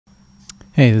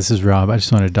Hey, this is Rob. I just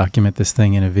wanted to document this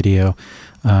thing in a video.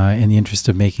 In the interest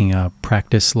of making a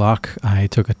practice lock, I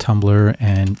took a tumbler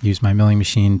and used my milling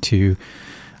machine to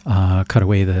cut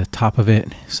away the top of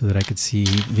it so that I could see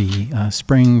the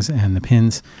springs and the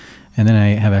pins. And then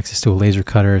I have access to a laser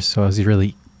cutter, so I was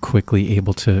really quickly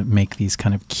able to make these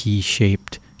kind of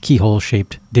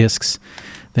keyhole-shaped discs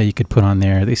that you could put on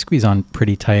there. They squeeze on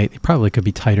pretty tight. They probably could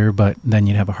be tighter, but then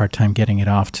you'd have a hard time getting it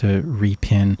off to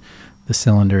repin the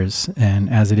cylinders. And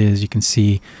as it is, you can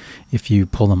see if you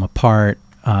pull them apart,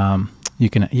 you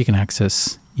can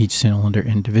access each cylinder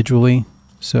individually.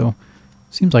 So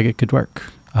seems like it could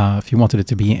work. If you wanted it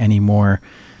to be any more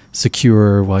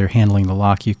secure while you're handling the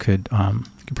lock, you could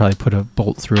probably put a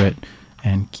bolt through it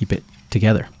and keep it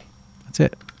together. That's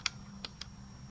it.